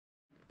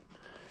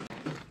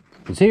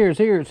It's here, it's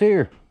here, it's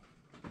here.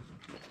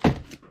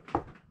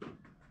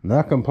 And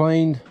I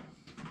complained,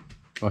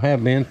 I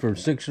have been for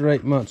 6 or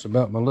 8 months,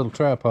 about my little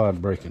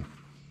tripod breaking.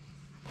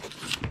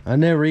 I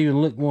never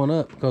even looked one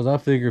up because I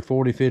figured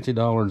 $40,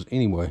 $50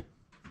 anyway.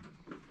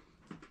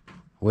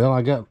 Well,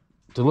 I got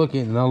to look at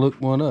it and I looked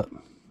one up,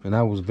 and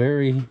I was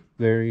very,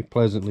 very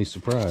pleasantly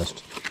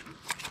surprised.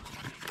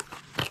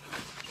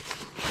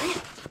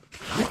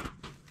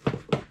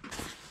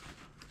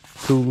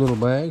 Cool little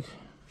bag.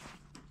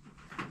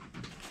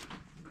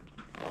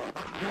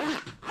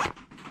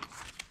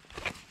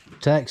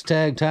 Tax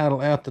tag title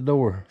out the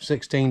door,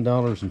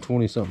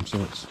 $16.20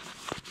 something.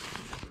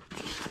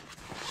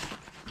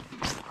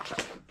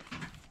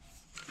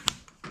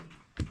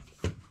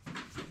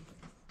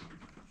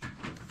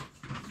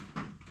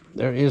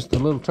 There is the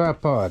little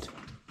tripod,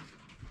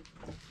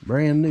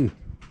 brand new.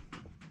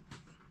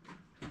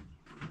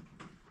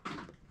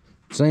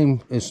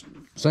 It's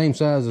same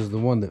size as the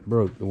one that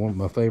broke,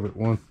 my favorite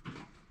one.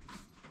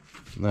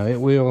 Now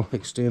it will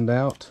extend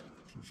out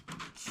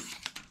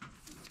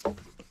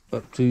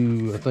up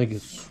to, I think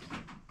it's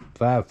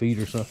 5 feet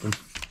or something,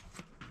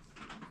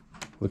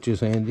 which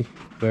is handy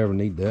if I ever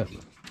need that.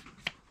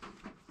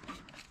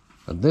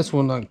 This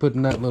one I can put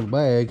in that little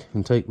bag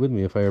and take with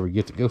me if I ever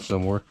get to go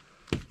somewhere.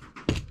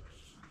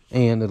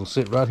 And it'll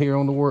sit right here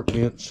on the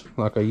workbench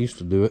like I used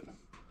to do it.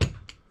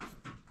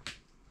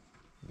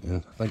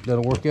 And I think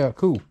that'll work out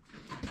cool.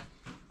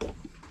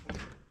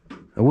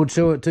 I would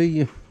show it to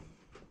you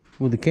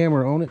with the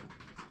camera on it,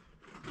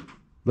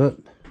 but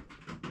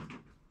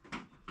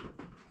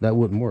that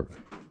wouldn't work.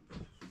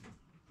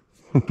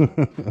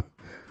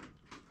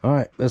 All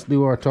right, let's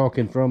do our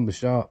talking from the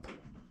shop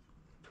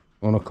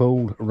on a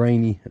cold,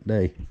 rainy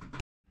day.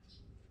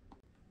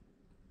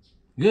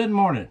 Good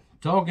morning.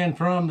 Talking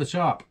from the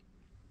shop.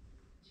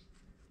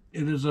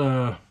 It is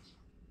from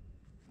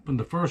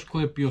the first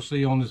clip you'll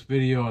see on this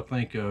video, I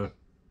think 2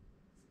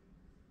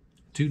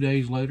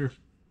 days later.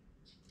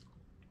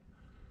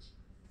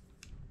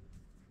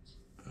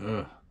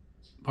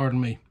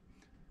 Pardon me.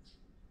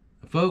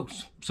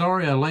 Folks,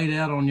 sorry I laid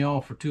out on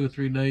y'all for 2 or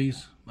 3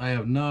 days. I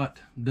have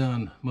not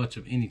done much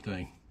of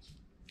anything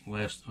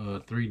last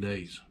 3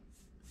 days.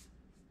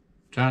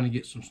 Trying to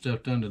get some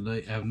stuff done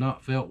today. I have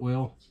not felt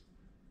well.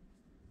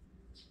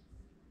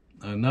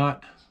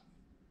 Not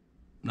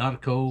a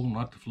cold,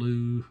 not the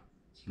flu,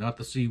 not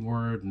the C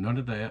word, none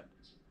of that.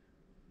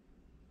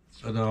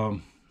 But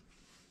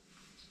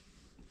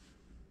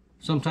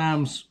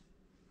sometimes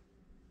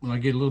when I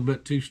get a little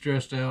bit too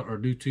stressed out or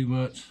do too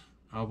much,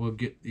 I will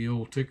get the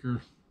old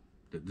ticker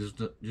that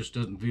just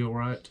doesn't feel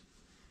right.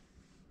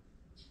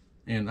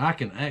 And I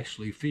can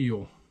actually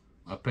feel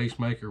a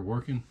pacemaker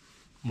working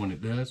when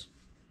it does.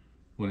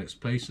 When it's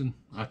pacing,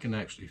 I can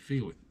actually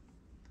feel it.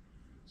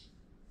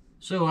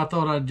 So I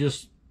thought I'd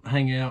just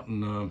hang out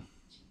and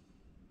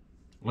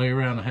lay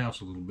around the house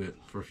a little bit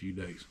for a few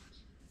days.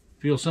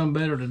 Feel some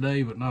better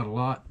today, but not a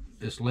lot.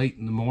 It's late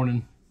in the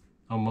morning,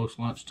 almost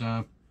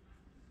lunchtime.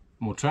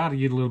 I'm gonna try to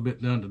get a little bit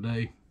done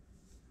today.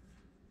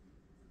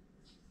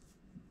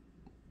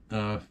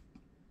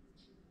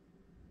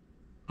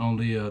 On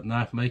the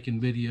knife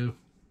making video.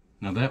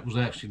 Now that was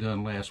actually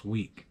done last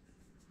week.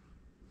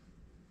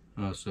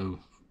 So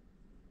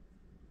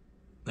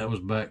that was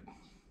back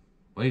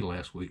way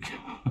last week.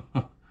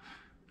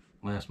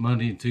 Last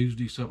Monday and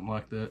Tuesday, something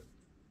like that.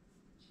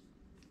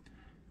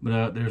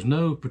 But there's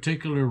no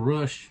particular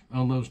rush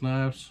on those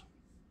knives.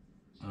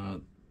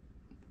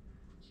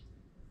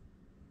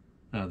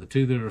 The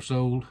 2 that are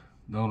sold,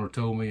 the owner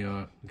told me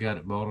the guy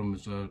that bought them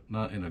is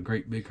not in a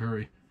great big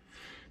hurry.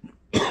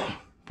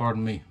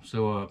 Pardon me.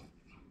 So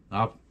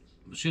I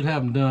should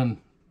have them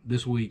done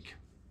this week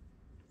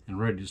and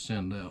ready to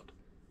send out.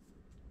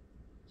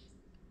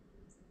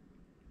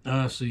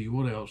 Let's see,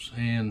 what else?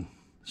 And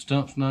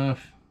Stump's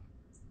knife,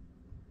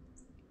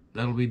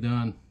 that'll be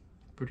done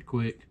pretty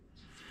quick.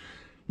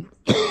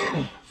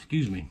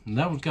 Excuse me. And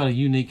that one's got a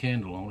unique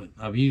handle on it.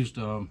 I've used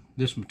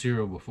this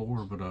material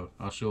before, but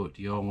I'll show it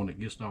to y'all when it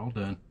gets all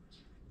done,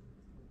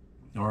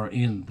 or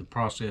in the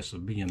process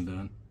of being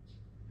done.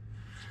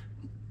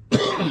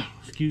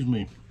 Excuse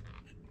me.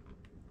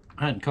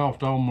 I hadn't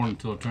coughed all morning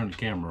until I turned the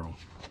camera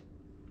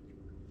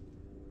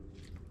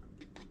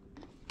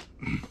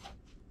on.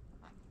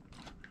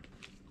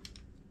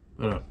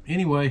 But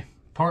anyway,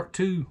 part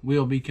 2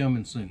 will be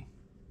coming soon.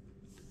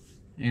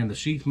 And the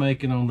sheath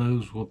making on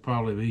those will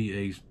probably be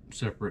a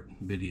separate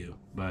video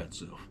by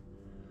itself.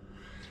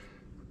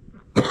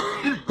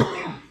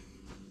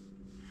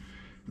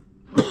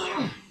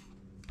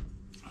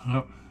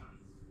 Oh,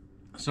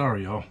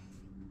 sorry, y'all.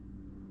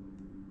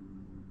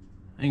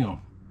 Hang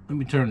on. Let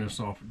me turn this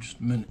off for just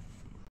a minute.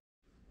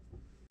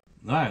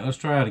 Alright, let's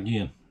try it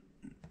again.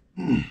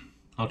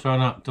 I'll try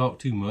not to talk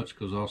too much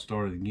because I'll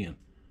start it again.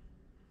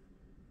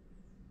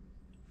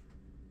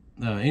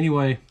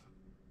 Anyway,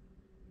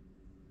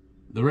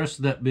 the rest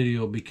of that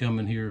video will be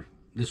coming here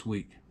this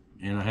week.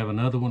 And I have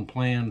another one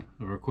planned,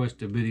 a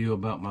requested video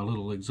about my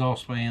little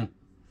exhaust fan,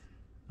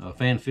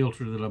 fan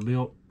filter that I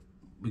built.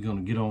 We're going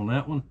to get on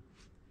that one.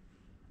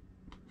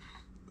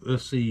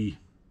 let's see,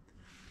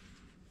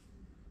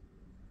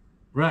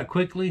 right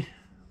quickly,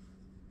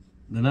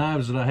 the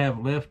knives that I have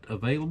left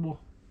available,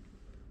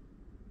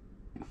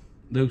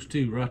 those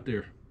two right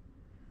there,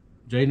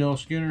 J-Nail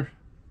Skinner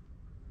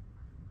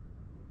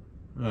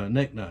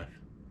neck knife,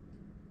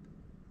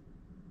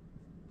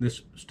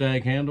 this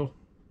stag handle,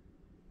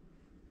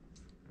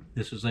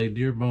 this is a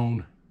deer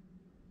bone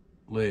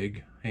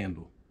leg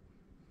handle.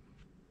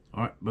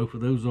 All right, both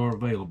of those are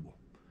available.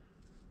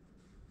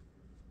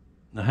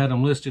 I had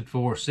them listed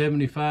for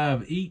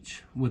 $75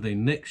 each with a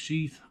neck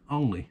sheath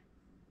only.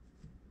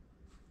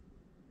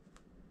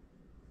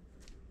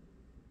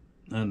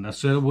 And I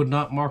said I would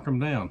not mark them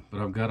down,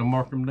 but I've got to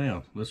mark them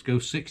down. Let's go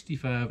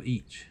 $65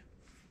 each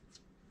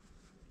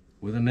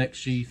with a neck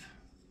sheath,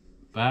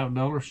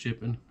 $5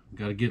 shipping.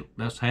 Got to get,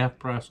 that's half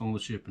price on the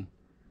shipping.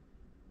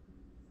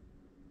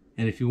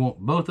 And if you want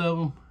both of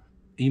them,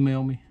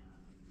 email me,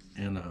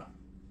 and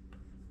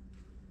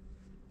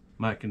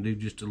Mike can do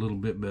just a little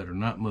bit better,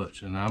 not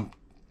much. And I'm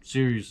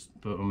serious,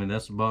 but I mean,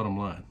 that's the bottom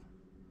line.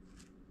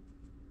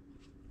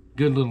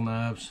 Good little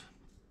knives,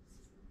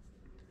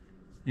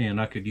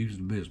 and I could use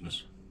the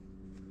business.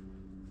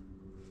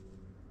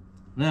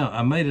 Now,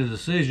 I made a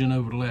decision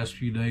over the last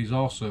few days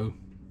also.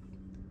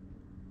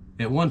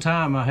 At one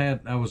time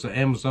I was an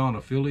Amazon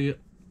affiliate,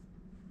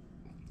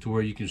 to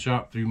where you can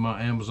shop through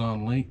my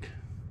Amazon link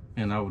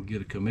and I would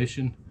get a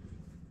commission.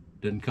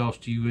 Doesn't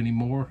cost you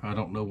anymore. I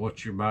don't know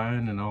what you're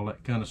buying and all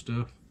that kind of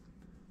stuff.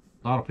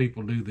 A lot of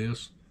people do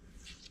this.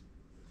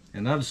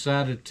 And I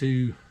decided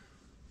to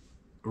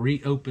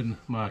reopen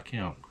my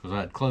account because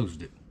I had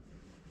closed it.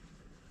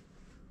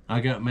 I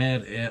got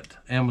mad at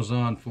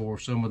Amazon for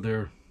some of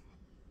the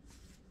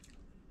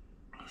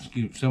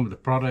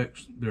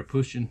products they're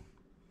pushing,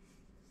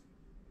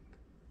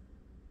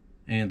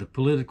 and the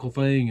political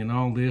thing and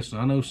all this.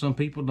 I know some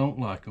people don't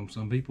like them,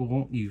 some people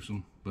won't use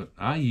them, but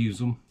I use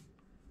them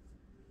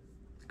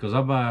because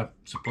I buy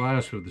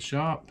supplies for the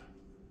shop.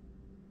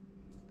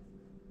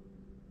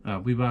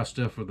 We buy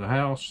stuff for the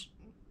house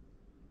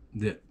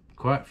that,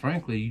 quite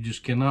frankly, you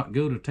just cannot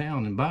go to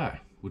town and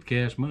buy with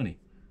cash money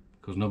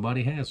because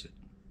nobody has it.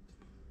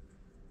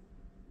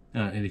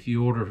 And if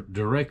you order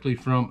directly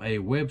from a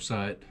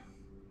website,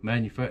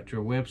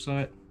 manufacturer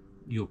website,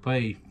 you'll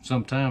pay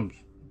sometimes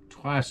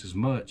twice as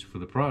much for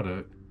the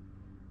product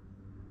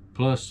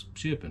plus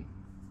shipping.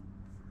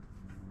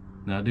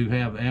 Now, I do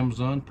have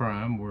Amazon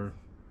Prime where,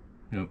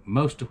 you know,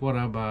 most of what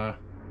I buy,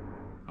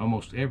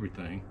 almost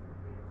everything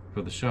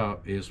for the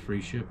shop, is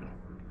free shipping.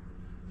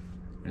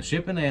 And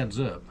shipping adds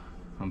up,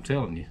 I'm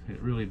telling you,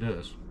 it really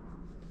does.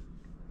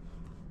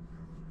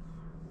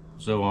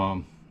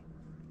 So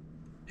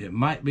it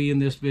might be in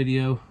this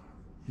video,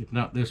 if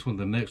not this one,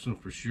 the next one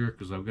for sure,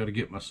 because I've got to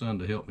get my son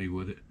to help me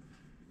with it.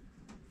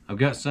 I've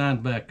got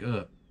signed back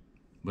up,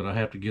 but I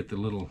have to get the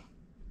little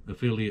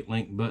affiliate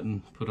link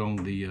button put on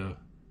the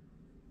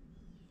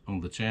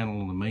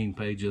channel, on the main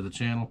page of the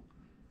channel.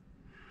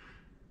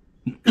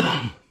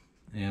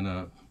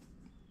 And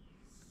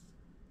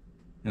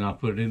I'll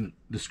put it in the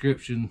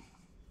description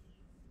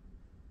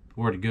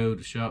where to go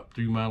to shop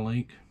through my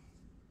link,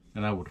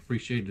 and I would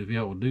appreciate it if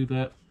y'all would do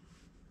that.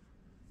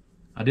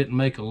 I didn't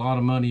make a lot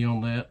of money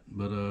on that,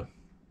 but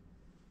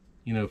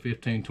you know,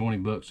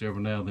 15-20 bucks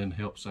every now and then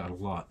helps out a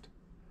lot.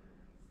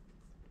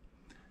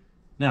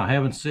 Now,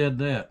 having said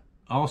that,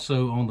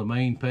 also on the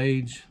main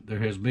page there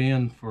has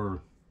been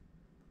for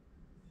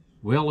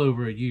well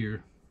over a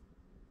year,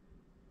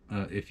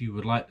 if you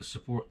would like to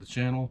support the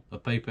channel, a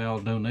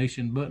PayPal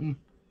donation button.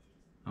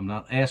 I'm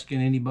not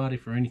asking anybody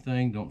for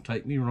anything, don't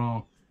take me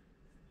wrong,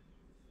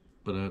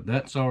 but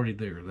that's already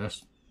there.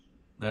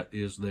 That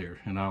is there,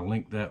 and I'll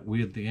link that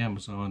with the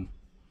Amazon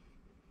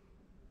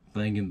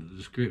thing in the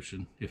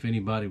description if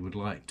anybody would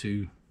like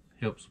to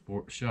help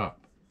support the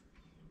shop.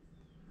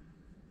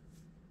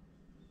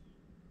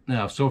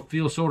 Now, so I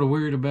feel sort of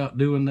weird about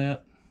doing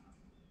that,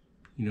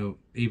 you know,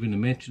 even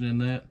mentioning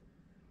that,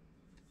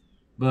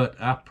 but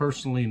I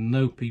personally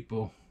know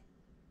people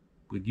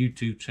with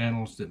YouTube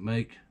channels that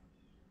make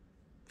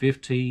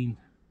 $15,000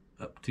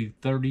 up to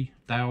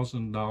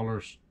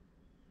 $30,000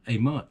 a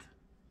month.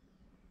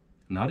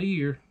 Not a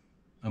year,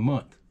 a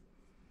month,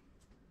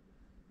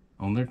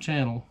 on their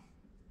channel,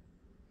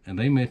 and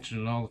they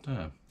mention it all the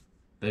time.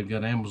 They've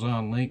got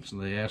Amazon links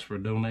and they ask for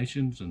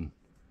donations, and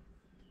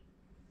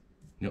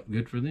you know,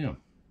 good for them.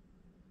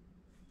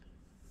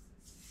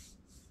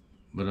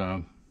 But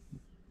and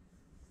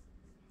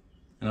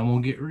I'm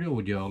gonna get real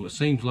with y'all. It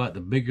seems like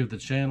the bigger the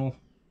channel,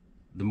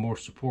 the more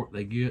support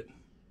they get,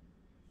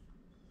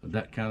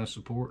 that kind of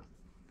support.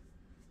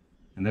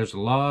 And there's a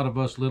lot of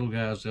us little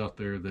guys out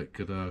there that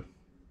could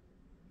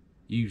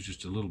use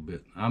just a little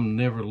bit. I'm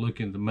never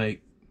looking to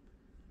make,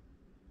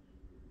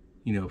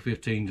 you know,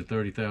 $15,000 to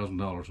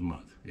 $30,000 a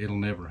month. It'll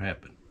never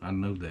happen. I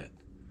know that.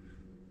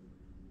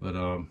 But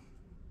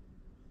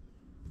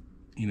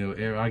you know,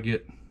 I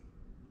get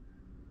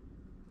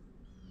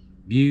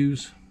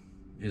views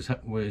is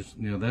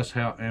you know, that's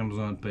how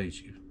Amazon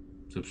pays you.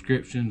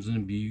 Subscriptions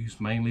and views,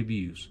 mainly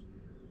views.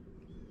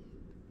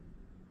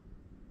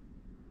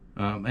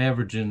 I'm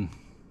averaging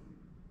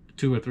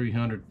 200 or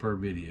 300 per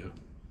video,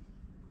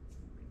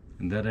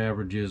 and that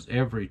averages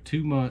every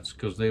 2 months,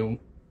 because they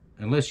don't,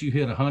 unless you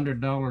hit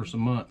 $100 a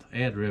month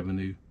ad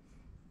revenue,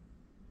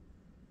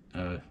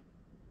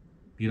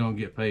 you don't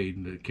get paid,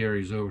 and it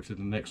carries over to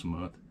the next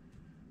month.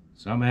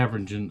 So I'm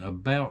averaging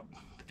about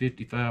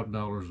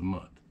 $55 a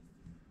month.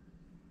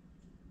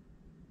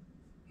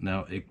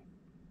 Now,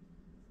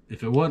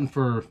 if it wasn't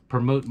for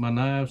promoting my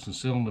knives and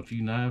selling a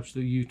few knives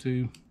through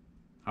YouTube,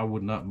 I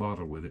would not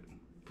bother with it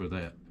for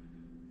that.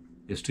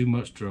 It's too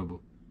much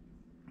trouble.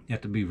 You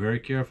have to be very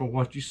careful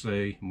what you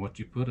say and what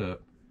you put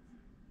up.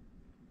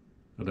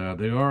 But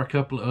there are a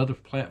couple of other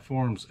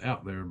platforms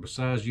out there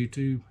besides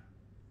YouTube.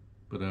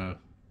 But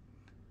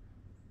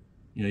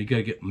you know, you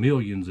gotta get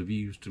millions of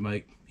views to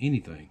make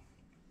anything,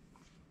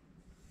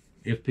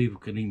 if people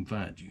can even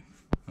find you.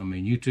 I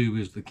mean, YouTube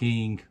is the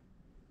king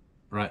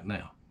right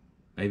now.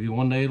 Maybe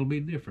one day it'll be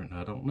different,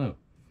 I don't know.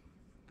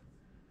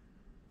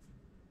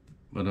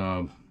 But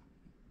I'm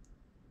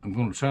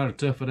going to try to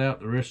tough it out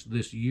the rest of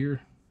this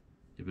year.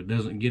 If it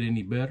doesn't get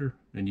any better,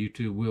 then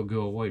YouTube will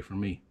go away from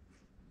me.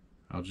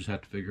 I'll just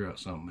have to figure out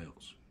something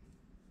else.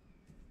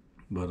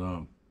 But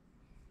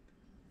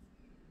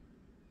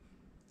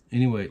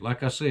anyway,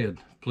 like I said,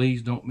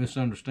 please don't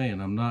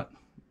misunderstand. I'm not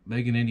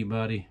begging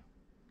anybody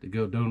to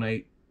go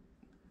donate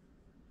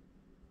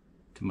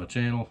to my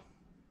channel.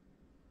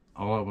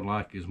 All I would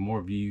like is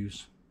more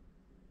views,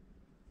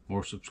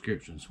 more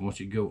subscriptions. Once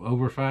you go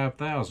over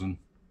 5,000,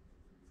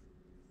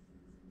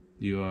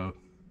 you I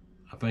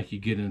think you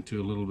get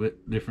into a little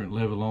bit different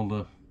level on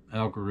the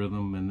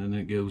algorithm, and then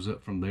it goes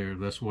up from there.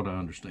 That's what I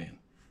understand.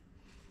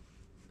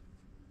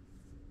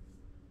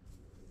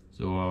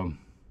 So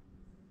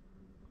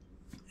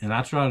and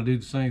I try to do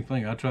the same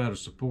thing. I try to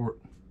support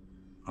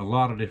a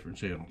lot of different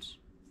channels,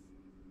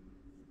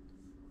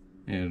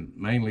 and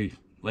mainly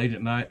late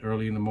at night,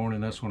 early in the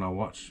morning. That's when I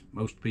watch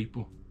most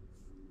people.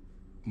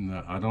 And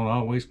I don't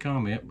always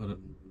comment, but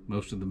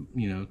most of the,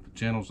 you know, the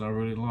channels I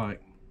really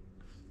like,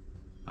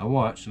 I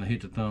watch and I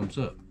hit the thumbs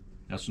up.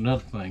 That's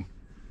another thing.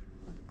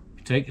 If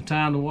you take the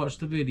time to watch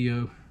the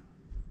video,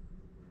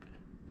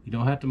 you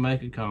don't have to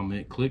make a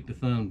comment. Click the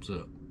thumbs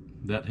up.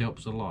 That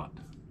helps a lot.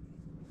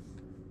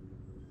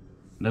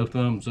 No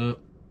thumbs up,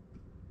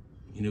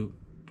 you know,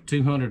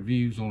 200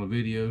 views on a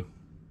video,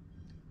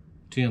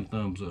 10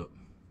 thumbs up.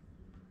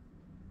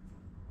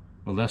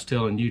 Well, that's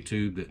telling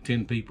YouTube that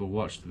 10 people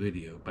watched the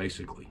video,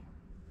 basically.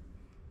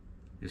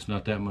 It's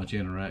not that much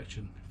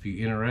interaction. If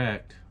you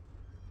interact,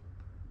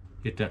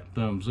 hit that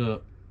thumbs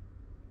up,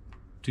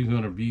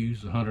 200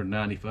 views,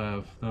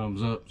 195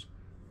 thumbs ups,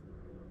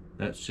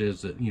 that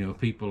says that, you know,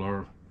 people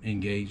are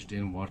engaged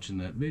in watching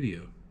that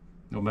video,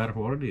 no matter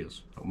what it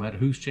is, no matter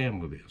whose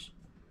channel it is.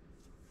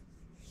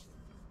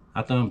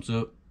 I thumbs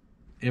up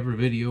every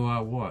video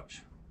I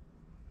watch,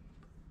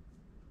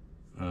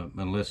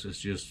 unless it's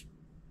just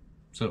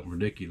something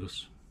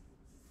ridiculous.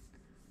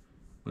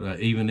 But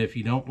even if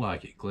you don't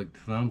like it, click the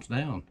thumbs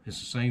down. It's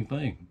the same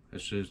thing.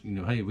 It says, you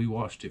know, hey, we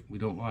watched it, we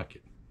don't like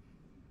it.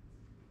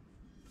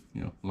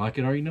 You know, like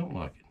it or you don't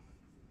like it.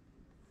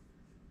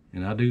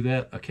 And I do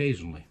that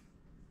occasionally.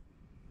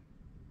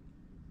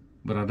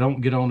 But I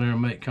don't get on there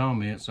and make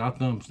comments. I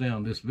thumbs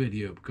down this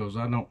video because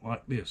I don't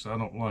like this, I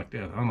don't like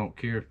that. I don't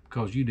care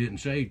because you didn't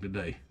shave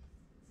today.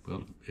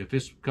 Well, if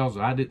it's because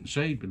I didn't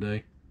shave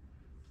today,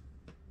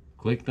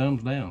 click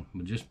thumbs down.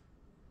 But just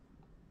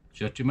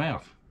shut your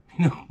mouth,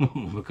 you know,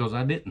 because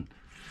I didn't.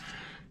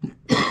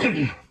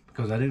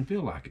 Because I didn't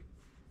feel like it.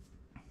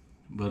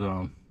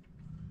 But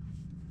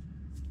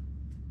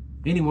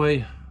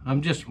anyway,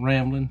 I'm just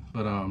rambling.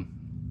 But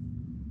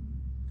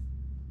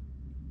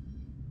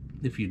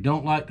if you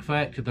don't like the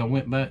fact that I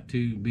went back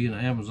to being an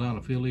Amazon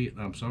affiliate,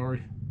 I'm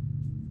sorry.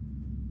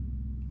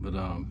 But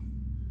you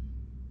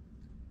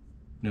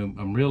know,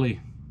 I'm really,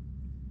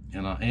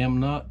 and I am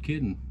not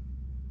kidding.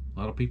 A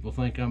lot of people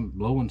think I'm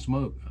blowing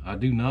smoke. I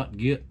do not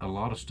get a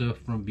lot of stuff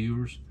from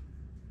viewers.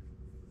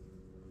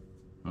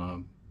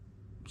 Some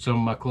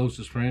of my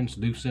closest friends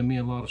do send me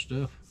a lot of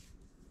stuff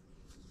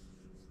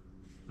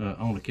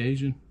on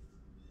occasion.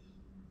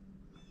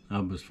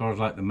 But as far as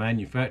like the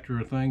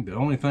manufacturer thing, the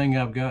only thing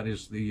I've got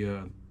is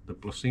the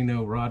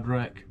Placino rod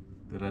rack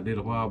that I did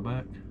a while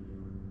back.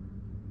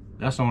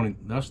 That's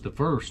the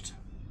first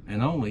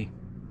and only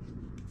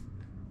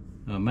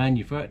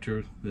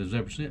manufacturer that has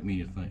ever sent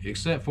me anything,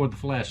 except for the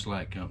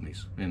flashlight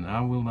companies, and I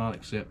will not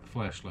accept the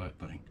flashlight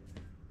thing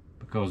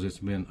because it's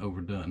been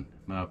overdone,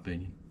 in my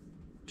opinion.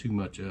 Too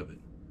much of it.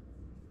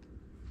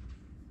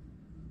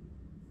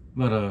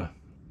 But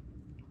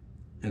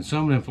and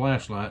some of them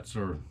flashlights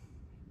are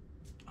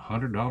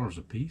 $100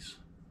 a piece.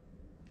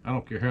 I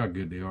don't care how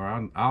good they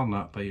are. I'll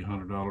not pay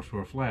 $100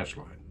 for a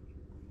flashlight,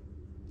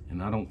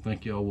 and I don't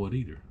think y'all would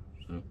either.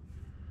 So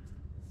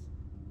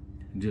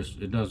it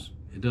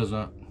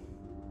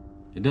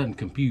doesn't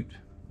compute.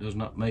 Does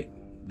not make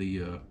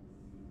the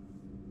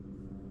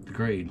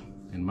grade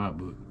in my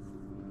book.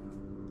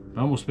 If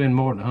I'm gonna spend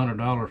more than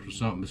 $100 for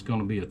something, it's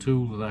gonna be a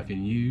tool that I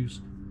can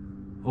use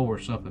or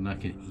something I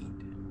can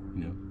eat.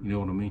 You know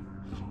what I mean?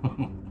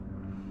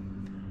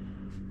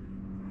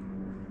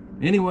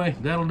 Anyway,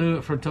 that'll do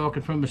it for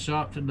talking from the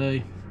shop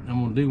today.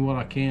 I'm gonna do what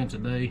I can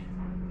today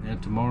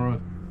and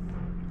tomorrow.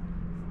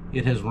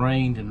 It has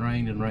rained and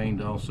rained and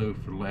rained also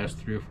for the last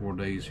 3 or 4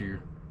 days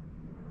here.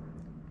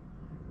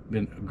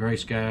 Been gray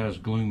skies,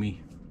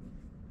 gloomy.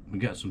 We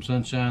got some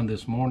sunshine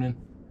this morning,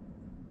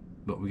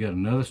 but we got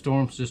another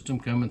storm system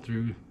coming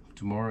through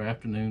tomorrow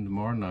afternoon,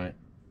 tomorrow night.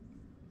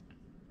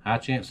 High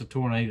chance of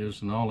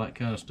tornadoes and all that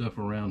kind of stuff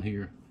around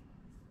here.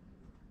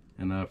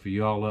 And for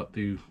y'all up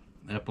through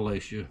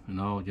Appalachia and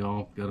all,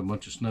 y'all got a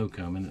bunch of snow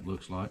coming, it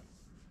looks like.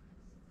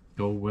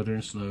 Cold weather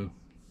and snow.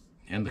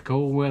 And the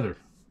cold weather.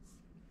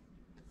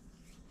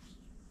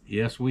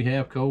 Yes, we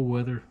have cold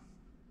weather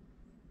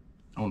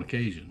on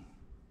occasion,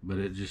 but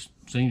it just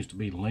seems to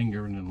be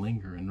lingering and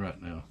lingering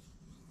right now.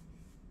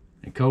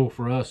 And cold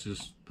for us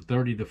is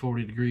 30 to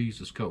 40 degrees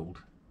is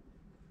cold.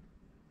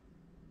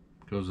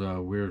 Because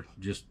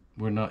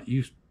we're not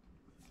used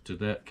to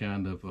that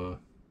kind of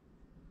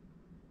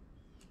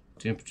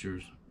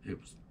temperatures. It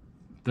was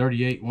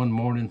 38 one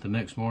morning, the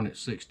next morning it's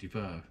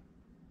 65.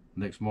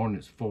 Next morning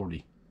it's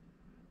 40.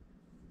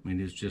 I mean,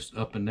 it's just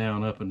up and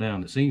down, up and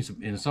down. It seems to,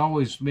 and it's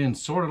always been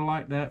sort of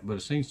like that, but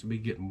it seems to be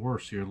getting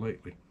worse here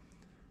lately.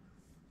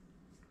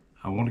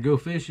 I want to go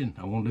fishing.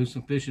 I want to do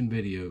some fishing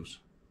videos.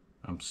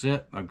 I'm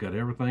set. I've got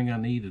everything I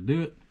need to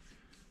do it.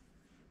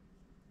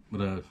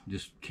 But I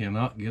just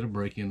cannot get a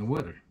break in the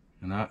weather.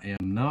 And I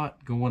am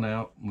not going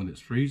out when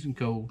it's freezing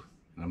cold.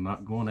 And I'm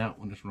not going out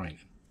when it's raining.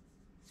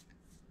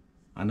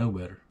 I know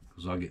better,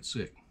 because I'll get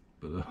sick.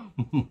 But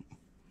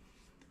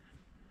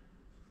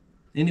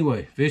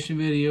anyway, fishing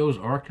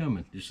videos are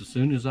coming just as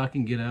soon as I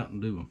can get out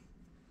and do them.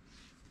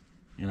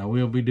 And I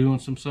will be doing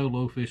some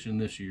solo fishing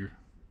this year.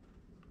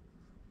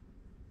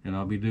 And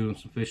I'll be doing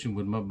some fishing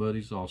with my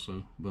buddies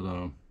also.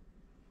 But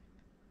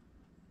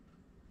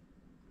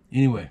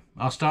anyway,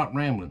 I'll stop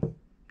rambling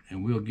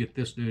and we'll get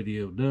this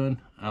video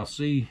done. I'll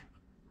see,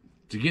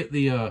 to get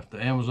the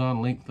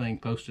Amazon link thing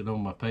posted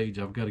on my page,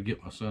 I've got to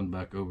get my son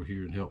back over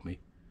here and help me.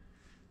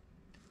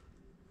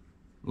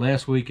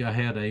 Last week I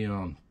had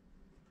a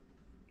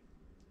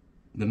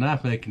the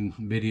knife making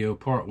video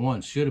part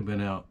 1 should have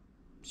been out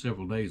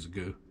several days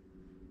ago,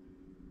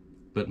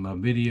 but my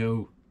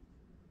video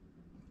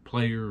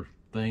player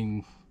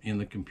thing in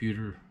the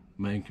computer,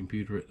 main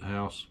computer at the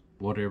house,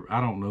 whatever,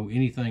 I don't know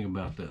anything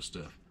about that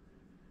stuff.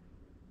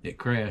 It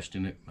crashed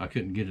and I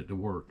couldn't get it to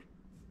work,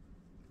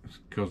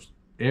 because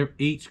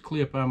each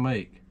clip I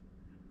make,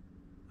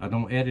 I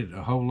don't edit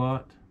a whole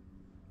lot,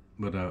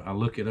 but I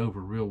look it over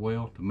real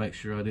well to make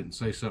sure I didn't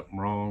say something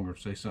wrong or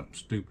say something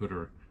stupid,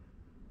 or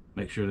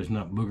make sure there's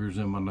not boogers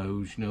in my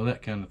nose, you know,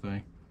 that kind of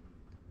thing.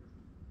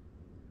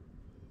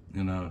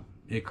 And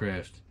it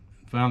crashed.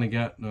 Finally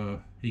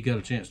he got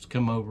a chance to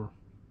come over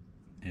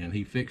and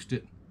he fixed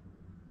it,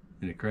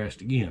 and it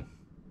crashed again.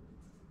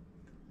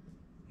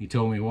 He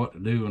told me what to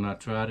do and I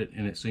tried it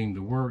and it seemed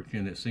to work,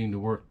 and it seemed to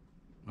work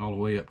all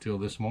the way up till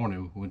this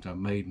morning when I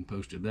made and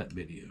posted that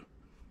video.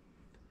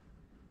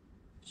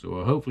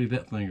 So hopefully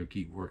that thing will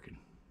keep working.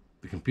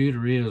 The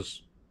computer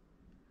is,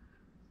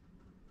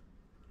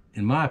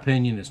 in my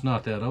opinion, it's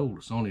not that old.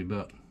 It's only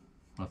about,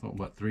 I think,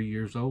 about 3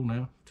 years old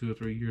now, 2 or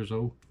 3 years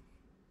old.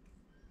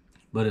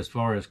 But as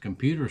far as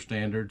computer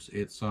standards,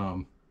 it's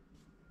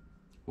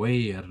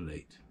way out of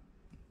date.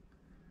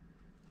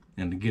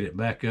 And to get it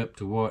back up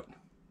to what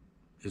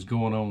is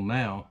going on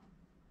now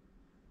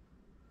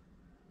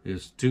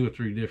is 2 or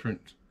 3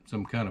 different,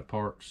 some kind of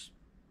parts,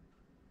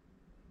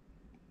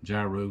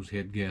 gyros,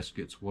 head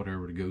gaskets,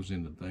 whatever that goes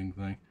into the thing.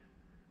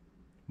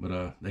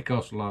 But they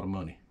cost a lot of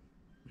money,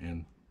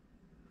 and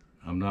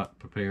I'm not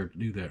prepared to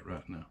do that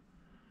right now.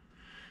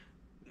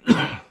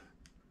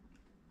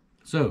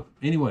 So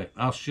anyway,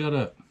 I'll shut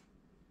up.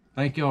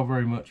 Thank y'all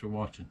very much for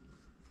watching.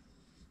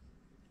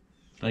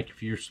 Thank you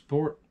for your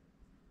support.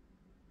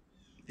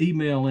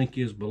 Email link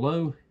is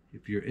below.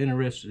 If you're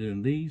interested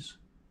in these,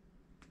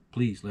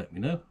 please let me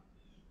know.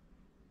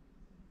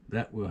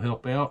 That will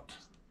help out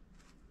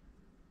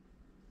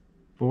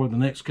for the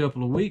next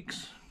couple of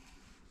weeks.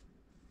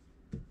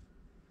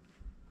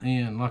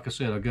 And like I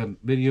said, I've got a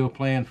video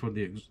planned for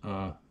the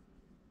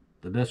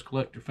dust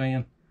collector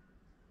fan,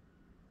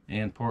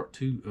 and part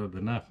 2 of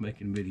the knife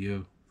making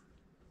video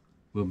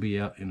will be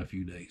out in a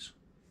few days.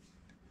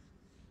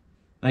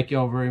 Thank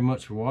y'all very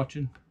much for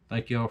watching.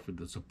 Thank y'all for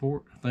the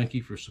support. Thank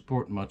you for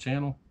supporting my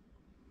channel.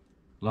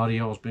 A lot of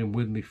y'all's been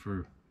with me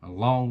for a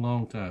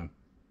long time,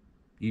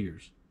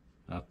 years.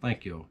 I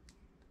thank y'all.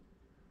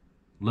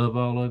 Love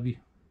all of you.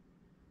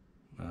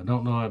 I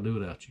don't know how to do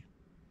without you.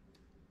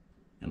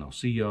 And I'll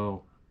see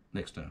y'all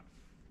next time.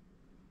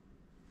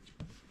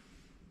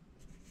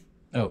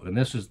 Oh, and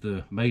this is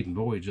the maiden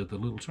voyage of the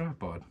little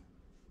tripod.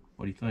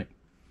 What do you think?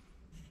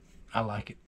 I like it.